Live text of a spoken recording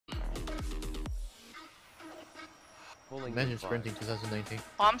Imagine sprinting 2019.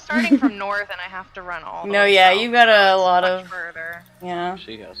 Well, I'm starting from north and I have to run all the No, way yeah, south, you've got a so lot it's much of... further. Yeah.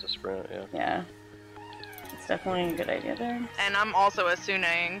 She has to sprint, yeah. Yeah. It's definitely a good idea there. And I'm also a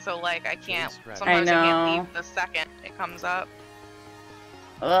Suning, so like I can't, sometimes I know. can't leave the second it comes up.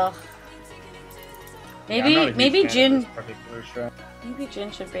 Ugh. Yeah, Maybe Jin... particular strat. Maybe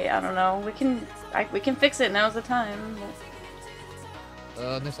Jin should be, I don't know. We can fix it, now's the time.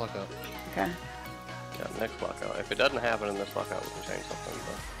 Next lockout. Okay. Yeah, next lockout. If it doesn't happen in this lockout, we can change something,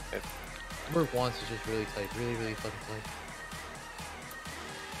 but if... Number once is just really tight, really fucking tight.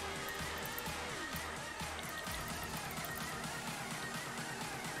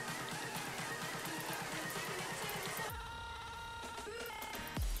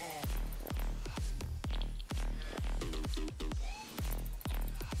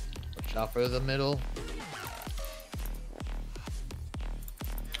 Watch out for the middle.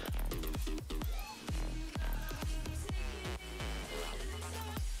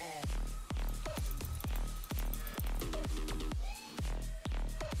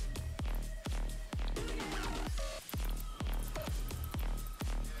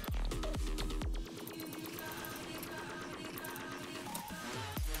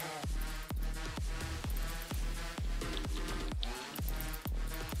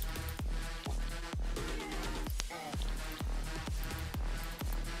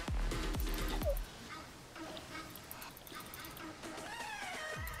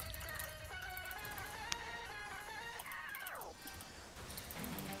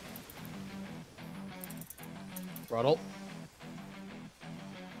 Throttle.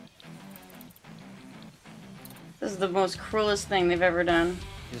 This is the most cruelest thing they've ever done.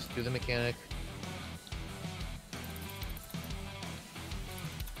 Just do the mechanic.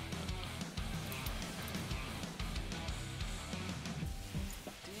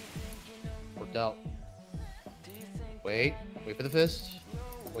 Worked out. Wait for the fist.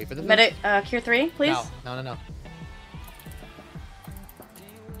 Wait for the fist. Medic, Cure 3, please? No.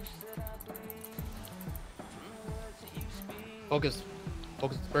 Focus.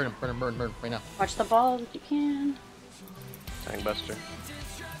 Burn him, right now. Watch the ball if you can. Tank Buster.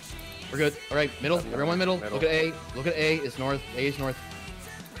 We're good. Alright, middle. Everyone middle. Look at A. Look at A. It's north. A is north.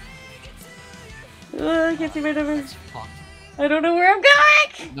 I can't see my numbers. I don't know where I'm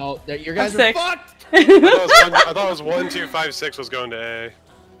going! No, your guys I'm are fucked! I thought it was 1, 2, 5, 6 was going to A.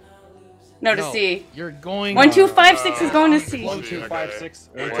 No, to C. You're going... 1, 2, 5, 6 is going to C. 1, 2, 5, 6.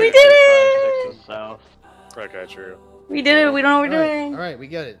 We did it! South. Okay, true. We did it. We know what we're doing. Alright, we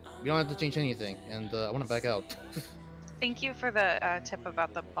get it. We don't have to change anything. And I want to back out. Thank you for the tip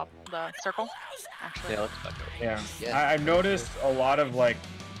about the circle. Actually. Yeah, let's back up. Yeah. I've noticed a lot of, like,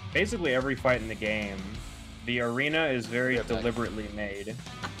 basically every fight in the game, the arena is very deliberately made.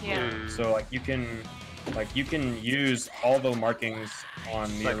 Yeah. So, like, you can use all the markings on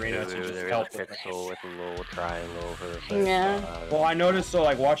the arena to just help with pixel with a little triangle for the Yeah. Well, I noticed, so,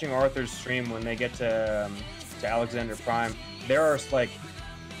 like, watching Arthur's stream, when they get to Alexander Prime, there are, like,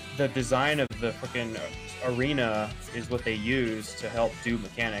 the design of the freaking arena is what they use to help do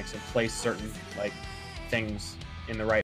mechanics and place certain, like, things in the right